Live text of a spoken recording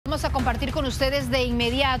Vamos a compartir con ustedes de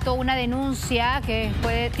inmediato una denuncia que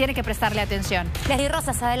tiene que prestarle atención. Leslie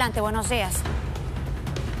Rosas, adelante, buenos días.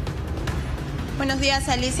 Buenos días,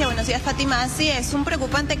 Alicia, buenos días, Fátima. Así es, un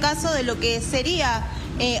preocupante caso de lo que sería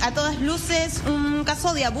a todas luces un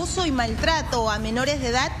caso de abuso y maltrato a menores de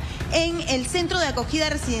edad en el centro de acogida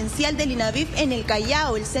residencial del Inabif en el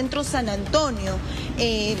Callao, el Centro San Antonio.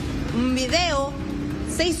 Un video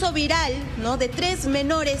se hizo viral, ¿no?, de 3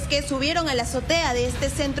 menores que subieron a la azotea de este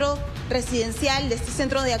centro residencial, de este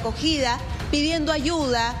centro de acogida, pidiendo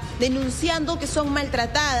ayuda, denunciando que son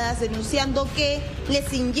maltratadas, denunciando que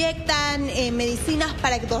les inyectan medicinas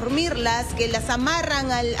para dormirlas, que las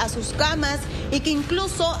amarran a sus camas y que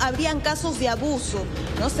incluso habrían casos de abuso,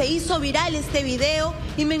 ¿no? Se hizo viral este video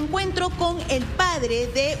y me encuentro con el padre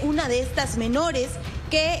de una de estas menores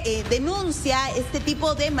que denuncia este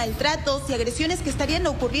tipo de maltratos y agresiones que estarían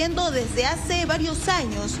ocurriendo desde hace varios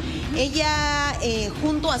años. Ella,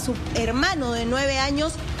 junto a su hermano de 9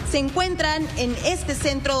 años, se encuentran en este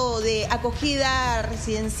centro de acogida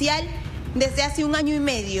residencial desde hace 1 año y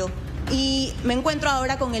medio. Y me encuentro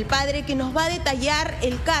ahora con el padre que nos va a detallar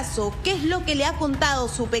el caso. ¿Qué es lo que le ha contado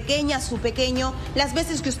su pequeña, su pequeño, las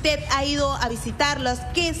veces que usted ha ido a visitarlas?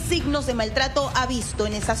 ¿Qué signos de maltrato ha visto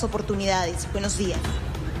en esas oportunidades? Buenos días.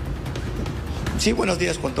 Sí, buenos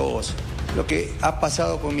días con todos. Lo que ha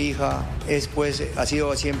pasado con mi hija es, pues,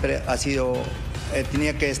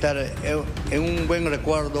 tenía que estar en un buen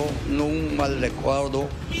recuerdo, no un mal recuerdo,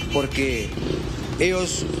 porque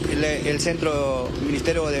ellos, el Centro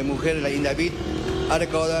Ministerio de Mujer, la Inabif, ha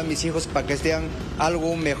recaudado a mis hijos para que estén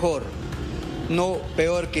algo mejor, no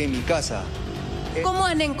peor que en mi casa. ¿Cómo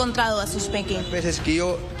han encontrado a sus pequeños?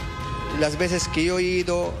 Las veces que yo he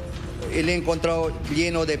ido, le he encontrado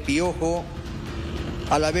lleno de piojo.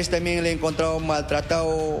 A la vez también le he encontrado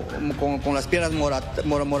maltratado con las piernas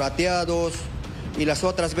morateados. Y las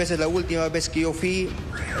otras veces, la última vez que yo fui,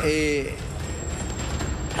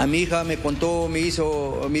 a mi hija me contó, me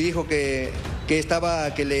dijo que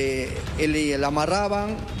la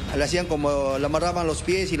amarraban, le hacían como, le amarraban los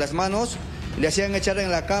pies y las manos, le hacían echar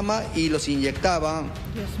en la cama y los inyectaban.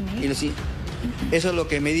 Dios mío. Eso es lo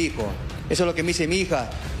que me dijo, eso es lo que me dice mi hija.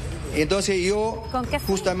 Entonces yo,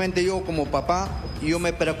 justamente yo como papá, yo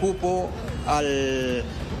me preocupo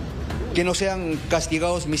que no sean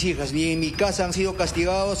castigados mis hijas. Ni en mi casa han sido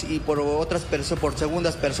castigados y por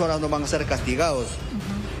segundas personas no van a ser castigados.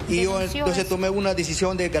 Y yo entonces tomé una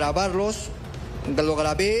decisión de grabarlos, lo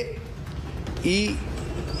grabé y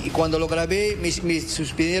cuando lo grabé me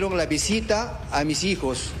suspendieron la visita a mis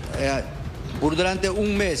hijos por durante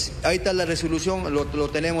 1 mes. Ahí está la resolución, lo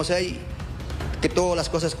tenemos ahí, que todas las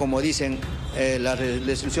cosas como dicen, la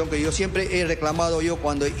resolución que yo siempre he reclamado yo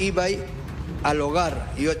cuando iba ahí al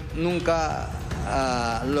hogar. Yo nunca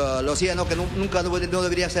lo hacía, ¿no?, que nunca no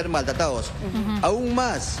deberían ser maltratados. Aún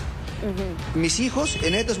más, mis hijos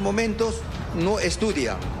en estos momentos no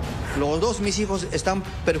estudian. Los 2 mis hijos están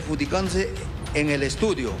perjudicándose en el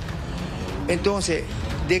estudio. Entonces,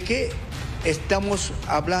 ¿de qué estamos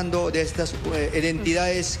hablando de estas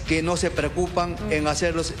identidades que no se preocupan en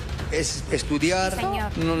hacerlos estudiar?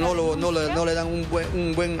 No le dan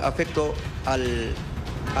un buen afecto a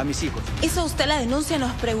mis hijos. ¿Hizo usted la denuncia,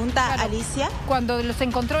 nos pregunta claro, Alicia? Cuando los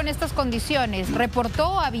encontró en estas condiciones,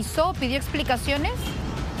 ¿reportó, avisó, pidió explicaciones?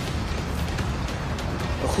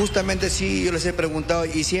 Justamente sí, yo les he preguntado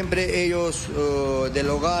y siempre ellos del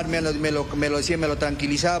hogar me lo decían, me lo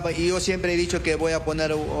tranquilizaba, y yo siempre he dicho que voy a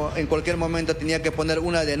poner, en cualquier momento tenía que poner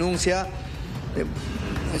una denuncia.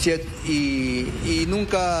 Y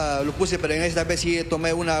nunca lo puse, pero en esta vez sí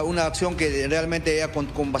tomé una acción que realmente ya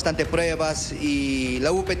con bastante pruebas, y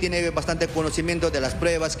la UPE tiene bastante conocimiento de las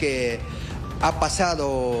pruebas que ha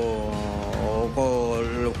pasado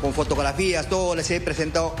con fotografías, todo les he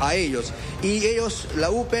presentado a ellos, y ellos, la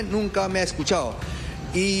UPE nunca me ha escuchado.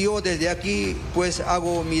 Y yo desde aquí pues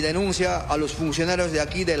hago mi denuncia a los funcionarios de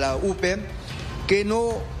aquí de la UPE, que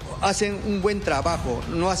no hacen un buen trabajo,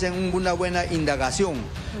 no hacen una buena indagación.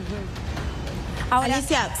 Ahora,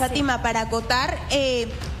 Alicia, Fátima, para acotar,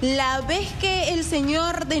 la vez que el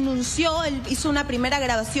señor denunció, él hizo una primera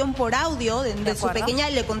grabación por audio de su pequeña,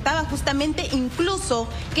 le contaba justamente incluso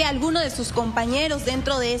que algunos de sus compañeros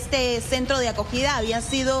dentro de este centro de acogida habían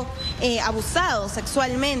sido abusados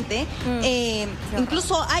sexualmente.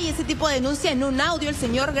 Incluso hay ese tipo de denuncia en un audio, el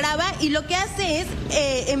señor graba y lo que hace es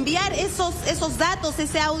enviar esos datos,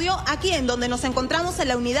 ese audio, aquí en donde nos encontramos en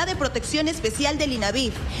la Unidad de Protección Especial del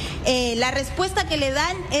Inabif. La respuesta que le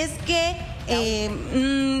dan es que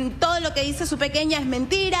todo lo que dice su pequeña es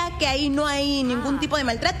mentira, que ahí no hay ningún tipo de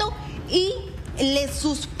maltrato, y le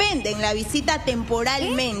suspenden la visita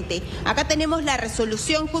temporalmente. Acá tenemos la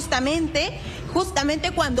resolución justamente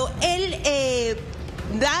cuando él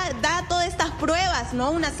da todas estas pruebas,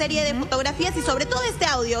 ¿no? Una serie de fotografías y sobre todo este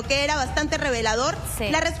audio que era bastante revelador. Sí.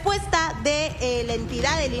 La respuesta de la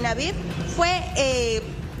entidad del Inabif fue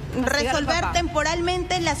resolver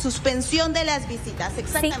temporalmente la suspensión de las visitas.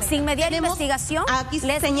 Exactamente. Sin mediar investigación. Aquí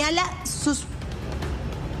se señala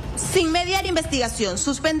sin mediar investigación,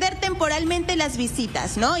 suspender temporalmente las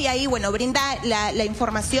visitas, ¿no? Y ahí, bueno, brinda la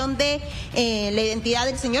información de la identidad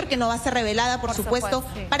del señor, que no va a ser revelada, por supuesto,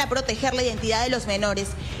 sí, para proteger la identidad de los menores.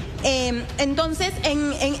 Entonces,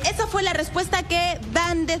 esa fue la respuesta que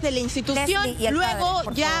dan desde la institución. Luego,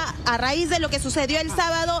 padre, ya a raíz de lo que sucedió el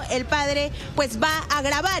sábado, el padre pues va a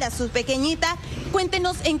grabar a su pequeñita.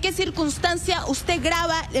 Cuéntenos en qué circunstancia usted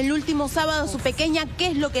graba el último sábado a su pequeña,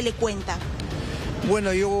 qué es lo que le cuenta.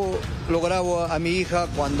 Bueno, yo lo grabo a mi hija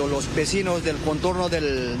cuando los vecinos del contorno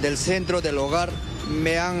del centro del hogar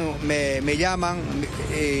me llaman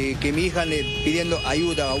que mi hija le pidiendo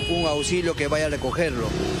ayuda, un auxilio, que vaya a recogerlo.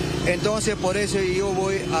 Entonces por eso yo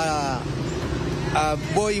voy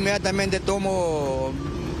inmediatamente, tomo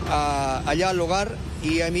allá al hogar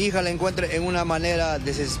y a mi hija la encuentro en una manera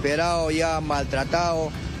desesperado, ya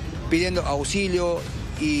maltratado, pidiendo auxilio.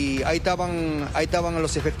 Y ahí estaban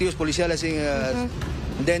los efectivos policiales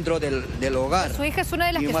dentro del hogar. ¿Su hija es una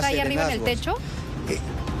de las que está ahí arriba en el techo?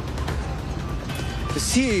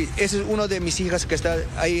 Sí, esa es una de mis hijas que está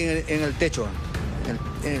ahí en el techo.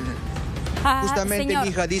 Justamente señor, mi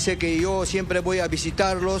hija dice que yo siempre voy a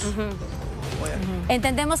visitarlos.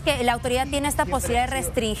 Entendemos que la autoridad tiene esta posibilidad de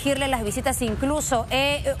restringirle las visitas incluso.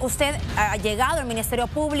 ¿Usted ha llegado al Ministerio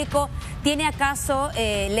Público? ¿Tiene acaso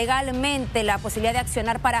legalmente la posibilidad de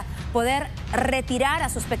accionar para poder retirar a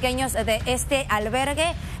sus pequeños de este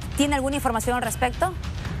albergue? ¿Tiene alguna información al respecto?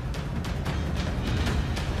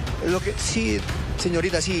 Sí,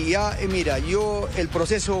 señorita, sí. Ya, mira, el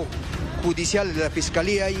proceso judicial de la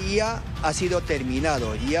Fiscalía ya ha sido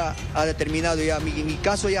terminado. Ya ha determinado, mi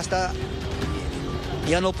caso ya está...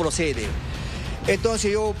 ya no procede.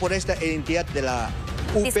 Entonces yo, por esta entidad de la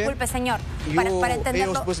UPE... Disculpe, señor, para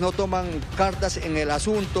entenderlo... Ellos pues no toman cartas en el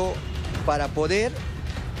asunto para poder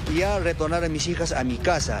ya retornar a mis hijas a mi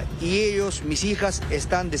casa. Y ellos, mis hijas,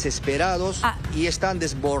 están desesperados y están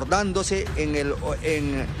desbordándose en el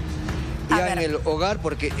hogar,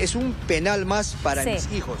 porque es un penal más para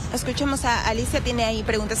mis hijos. Escuchemos a Alicia, tiene ahí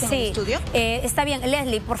preguntas en el estudio. Está bien,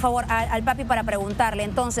 Leslie, por favor, al papi para preguntarle.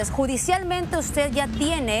 Entonces, judicialmente usted ya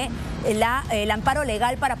tiene el amparo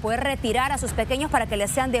legal para poder retirar a sus pequeños para que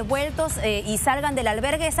les sean devueltos y salgan del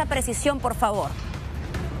albergue. Esa precisión, por favor.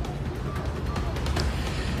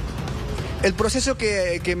 El proceso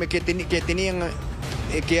que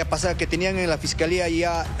tenían en la Fiscalía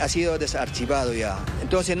ya ha sido desarchivado ya.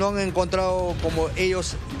 Entonces no han encontrado, como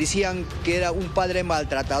ellos decían, que era un padre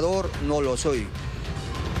maltratador, no lo soy.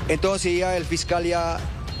 Entonces ya el fiscal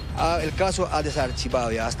el caso ha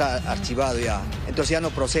desarchivado ya, está archivado ya. Entonces ya no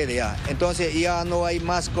procede ya. Entonces ya no hay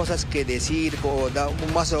más cosas que decir,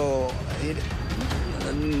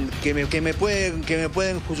 que me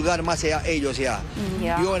pueden juzgar más ellos ya.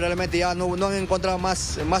 Yo realmente ya no han encontrado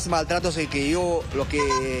más maltratos que yo, lo que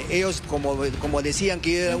ellos como decían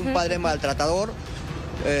que yo era un padre maltratador.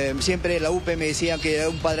 Siempre la UPE me decían que era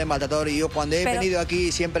un padre maltratador y yo cuando he venido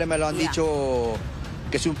aquí siempre me lo han dicho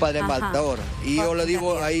que es un padre maltratador. Y yo le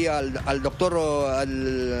digo ahí al doctor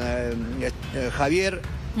Javier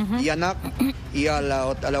y a la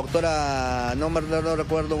doctora, no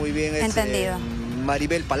recuerdo muy bien. Entendido.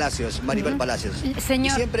 Maribel Palacios.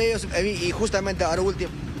 Señor. Y siempre ellos, y justamente ahora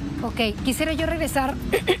último. Ok, quisiera yo regresar,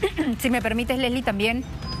 si me permites, Leslie, también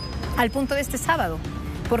al punto de este sábado.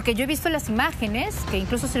 Porque yo he visto las imágenes que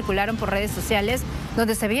incluso circularon por redes sociales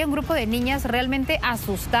donde se veía un grupo de niñas realmente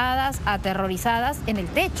asustadas, aterrorizadas en el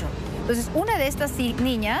techo. Entonces, una de estas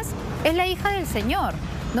niñas es la hija del señor,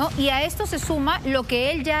 ¿no? Y a esto se suma lo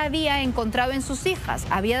que él ya había encontrado en sus hijas.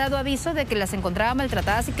 Había dado aviso de que las encontraba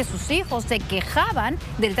maltratadas y que sus hijos se quejaban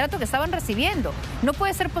del trato que estaban recibiendo. No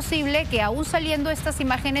puede ser posible que aún saliendo estas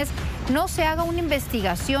imágenes no se haga una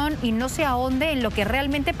investigación y no se ahonde en lo que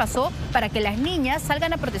realmente pasó para que las niñas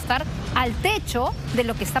salgan a protestar al techo de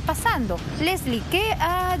lo que está pasando. Leslie, ¿qué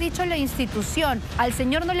ha dicho la institución? ¿Al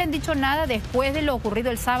señor no le han dicho nada después de lo ocurrido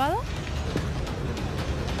el sábado?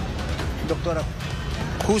 Doctora,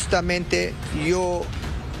 justamente yo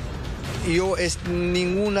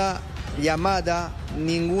ninguna llamada,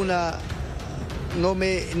 ni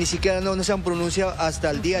siquiera no se han pronunciado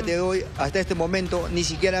hasta el día de hoy, hasta este momento, ni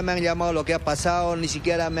siquiera me han llamado lo que ha pasado, ni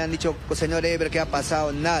siquiera me han dicho, señor Eber, ¿qué ha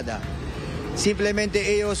pasado? Nada.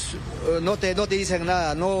 simplemente ellos no te dicen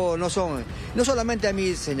nada, no solamente a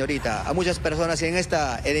mí, señorita, a muchas personas en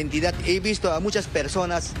esta identidad he visto a muchas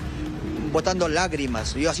personas botando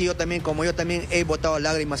lágrimas. Yo también he botado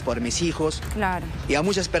lágrimas por mis hijos. Claro. Y a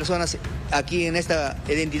muchas personas aquí en esta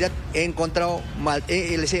identidad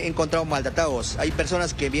les he encontrado maltratados. Hay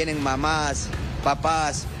personas que vienen, mamás,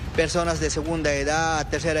 papás, personas de segunda edad,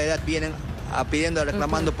 tercera edad, vienen pidiendo,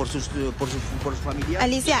 reclamando por sus familiares.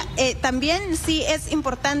 Alicia, también sí es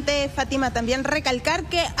importante, Fátima, también recalcar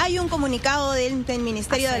que hay un comunicado del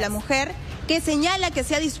Ministerio de la Mujer que señala que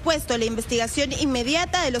se ha dispuesto la investigación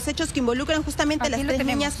inmediata de los hechos que involucran justamente a las tres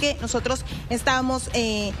niñas que nosotros estábamos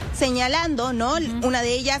señalando, ¿no? Una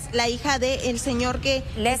de ellas, la hija del señor que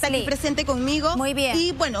está aquí presente conmigo. Muy bien.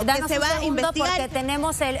 Y bueno, que se va a investigar. Porque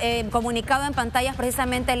tenemos el comunicado en pantallas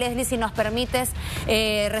precisamente, Leslie, si nos permites,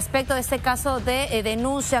 respecto de este caso de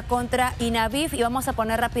denuncia contra Inabif, y vamos a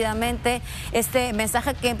poner rápidamente este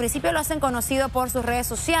mensaje que en principio lo hacen conocido por sus redes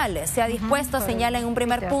sociales. Se ha dispuesto, señala en un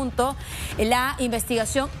primer punto, la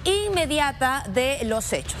investigación inmediata de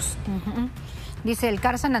los hechos. Dice, el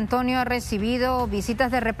CAR San Antonio ha recibido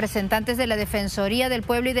visitas de representantes de la Defensoría del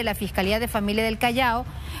Pueblo y de la Fiscalía de Familia del Callao.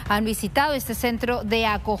 Han visitado este centro de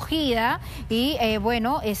acogida y,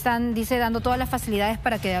 bueno, están, dice, dando todas las facilidades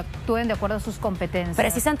para que actúen de acuerdo a sus competencias.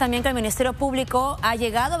 Precisan también que el Ministerio Público ha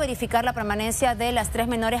llegado a verificar la permanencia de las tres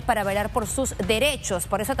menores para velar por sus derechos.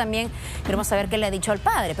 Por eso también queremos saber qué le ha dicho al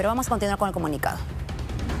padre, pero vamos a continuar con el comunicado.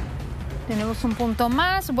 Tenemos un punto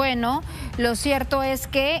más. Bueno, lo cierto es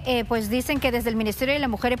que pues dicen que desde el Ministerio de la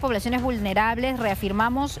Mujer y Poblaciones Vulnerables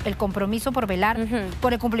reafirmamos el compromiso por velar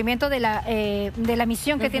por el cumplimiento de la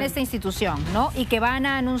misión que tiene esta institución, ¿no? Y que van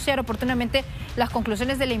a anunciar oportunamente las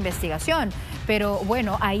conclusiones de la investigación. Pero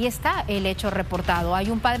bueno, ahí está el hecho reportado. Hay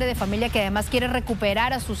un padre de familia que además quiere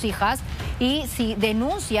recuperar a sus hijas y si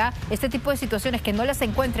denuncia este tipo de situaciones que no las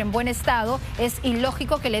encuentra en buen estado, es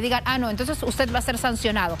ilógico que le digan, no, entonces usted va a ser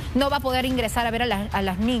sancionado, no va a poder ingresar a ver a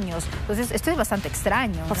los niños. Entonces, esto es bastante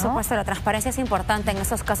extraño, ¿no? Por supuesto, la transparencia es importante en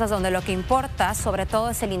esos casos donde lo que importa, sobre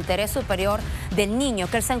todo, es el interés superior del niño,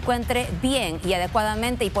 que él se encuentre bien y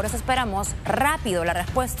adecuadamente, y por eso esperamos rápido la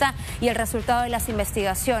respuesta y el resultado de las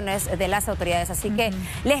investigaciones de las autoridades. Así que,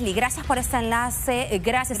 Leslie, gracias por este enlace,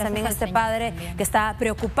 gracias también a este padre que está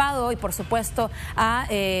preocupado y, por supuesto, ha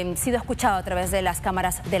sido escuchado a través de las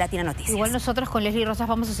cámaras de Latina Noticias. Igual nosotros con Leslie Rosas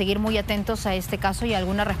vamos a seguir muy atentos a este caso y a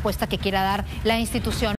alguna respuesta que quiera dar la institución.